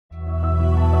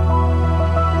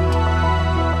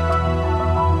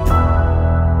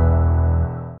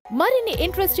మరిన్ని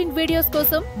interesting videos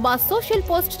కోసం మా సోషల్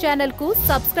పోస్ట్ ఛానల్ కు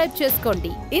సబ్స్క్రైబ్ చేసుకోండి.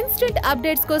 ఇన్స్టెంట్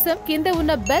అప్డేట్స్ కోసం కింద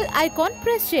ఉన్న బెల్ ఐకాన్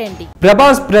ప్రెస్ చేయండి.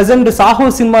 Prabhas present Saaho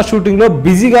cinema shooting లో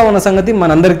బిజీగా ఉన్న సంగతి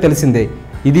మనందరికి తెలిసిందే.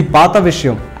 ఇది పాత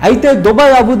విషయం. అయితే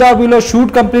దుబాయ్ అబుదాబిలో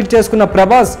షూట్ కంప్లీట్ చేసుకున్న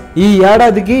ప్రభాస్ ఈ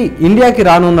ఏడాదికి ఇండియాకి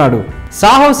రానున్నాడు.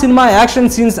 సాహో సినిమా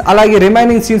యాక్షన్ సీన్స్ అలాగే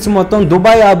రిమైనింగ్ సీన్స్ మొత్తం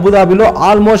దుబాయ్ అబుదాబిలో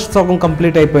ఆల్మోస్ట్ సగం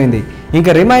కంప్లీట్ అయిపోయింది.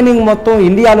 ఇంకా రిమైనింగ్ మొత్తం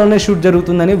ఇండియాలోనే షూట్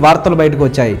జరుగుతుందని వార్తలు బయటకు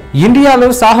వచ్చాయి. ఇండియాలో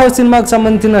సాహో సినిమాకి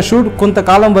సంబంధించిన షూట్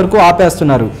కొంతకాలం వరకు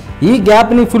ఆపేస్తున్నారు. ఈ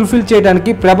గ్యాప్ ని ఫుల్ఫిల్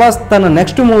చేయడానికి ప్రభాస్ తన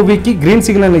నెక్స్ట్ మూవీకి గ్రీన్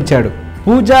సిగ్నల్ ఇచ్చాడు.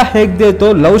 పూజా హెగ్దేతో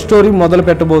లవ్ స్టోరీ మొదలు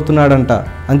పెట్టబోతున్నాడంట.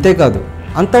 అంతేకాదు,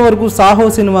 అంతవరకు సాహో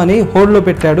సినిమాని హోల్డ్లో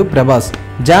పెట్టాడు ప్రభాస్.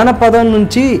 జానపదం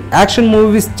నుంచి యాక్షన్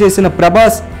మూవీస్ చేసిన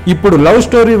ప్రభాస్ ఇప్పుడు లవ్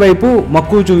స్టోరీ వైపు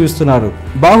మక్కువ చూపిస్తున్నారు.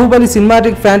 బాహుబలి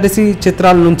సినిమాటిక్ ఫ్యాంటసీ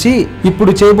చిత్రాల నుంచి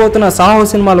ఇప్పుడు చేయబోతున్న సాహో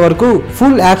సినిమాల వరకు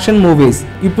ఫుల్ యాక్షన్ మూవీస్.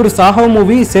 ఇప్పుడు సాహో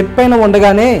మూవీ సెట్ పైన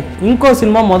ఉండగానే ఇంకో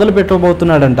సినిమా మొదలు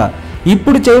పెట్టబోతున్నాడంట.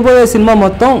 ఇప్పుడు చేయబోయే సినిమా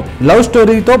మొత్తం లవ్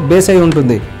స్టోరీతో బేస్ అయి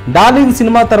ఉంటుంది. డార్లింగ్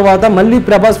సినిమా తర్వాత మళ్ళీ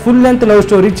Prabhas full length love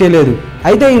story చేయలేదు.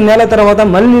 అయితే ఈ నెల తర్వాత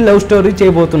మళ్ళీ లవ్ స్టోరీ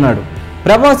చేయబోతున్నాడు.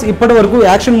 ప్రభాస్ ఇప్పటి వరకు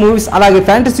యాక్షన్ మూవీస్ అలాగే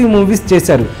ఫ్యాంటసీ మూవీస్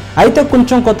చేశారు. అయితే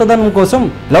కొంచెం కొత్తదనం కోసం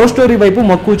లవ్ స్టోరీ వైపు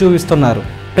మక్కువ చూపిస్తున్నారు.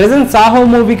 ప్రెజెంట్ సాహో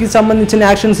మూవీకి సంబంధించిన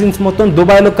యాక్షన్ సీన్స్ మొత్తం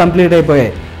దుబాయ్లో కంప్లీట్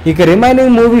అయిపోయాయి. ఇక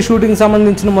రిమైనింగ్ మూవీ షూటింగ్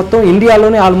సంబంధించిన మొత్తం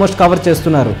ఇండియాలోనే ఆల్మోస్ట్ కవర్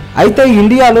చేస్తున్నారు. అయితే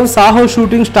ఇండియాలో సాహో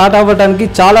షూటింగ్ స్టార్ట్ అవ్వడానికి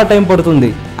చాలా టైం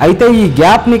పడుతుంది. అయితే ఈ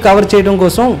గ్యాప్ ని కవర్ చేయడం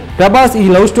కోసం ప్రభాస్ ఈ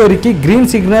లవ్ స్టోరీకి గ్రీన్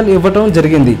సిగ్నల్ ఇవ్వడం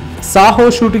జరిగింది. సాహో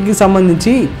షూటింగ్ కి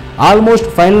సంబంధించి ఆల్మోస్ట్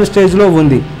ఫైనల్ స్టేజ్ లో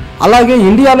ఉంది. అలాగే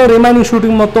ఇండియాలో రిమైనింగ్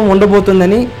షూటింగ్ మొత్తం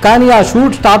ఉండబోతుందని, కానీ ఆ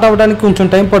షూట్ స్టార్ట్ అవ్వడానికి కొంచెం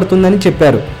టైం పడుతుందని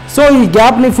చెప్పారు. సో ఈ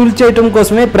గ్యాప్ ని ఫుల్ చేయడం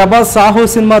కోసమే ప్రభాస్ సాహో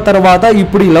సినిమా తర్వాత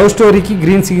ఇప్పుడు ఈ లవ్ స్టోరీకి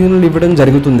గ్రీన్ సిగ్నల్ ఇవ్వడం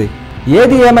జరుగుతుంది.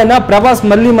 ఏది ఏమైనా ప్రభాస్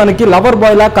మళ్ళీ మనకి లవర్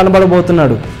బాయ్ లా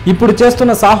కనబడబోతున్నాడు. ఇప్పుడు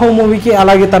చేస్తున్న సాహో మూవీకి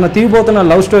అలాగే తన తీయబోతున్న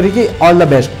లవ్ స్టోరీకి ఆల్ ద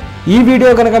బెస్ట్. ఈ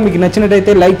వీడియో కనుక మీకు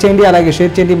నచ్చినట్టయితే లైక్ చేయండి, అలాగే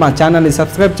షేర్ చేయండి, మా ఛానల్ని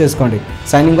సబ్స్క్రైబ్ చేసుకోండి.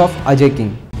 Signing off Ajay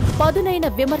king. పదునైన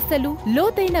విమర్శలు,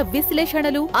 లోతైన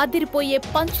విశ్లేషణలు, అదిరిపోయే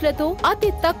పంచ్లతో అతి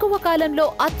తక్కువ కాలంలో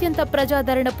అత్యంత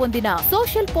ప్రజాదరణ పొందిన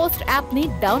సోషల్ పోస్ట్ యాప్ ని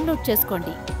డౌన్లోడ్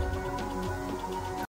చేసుకోండి.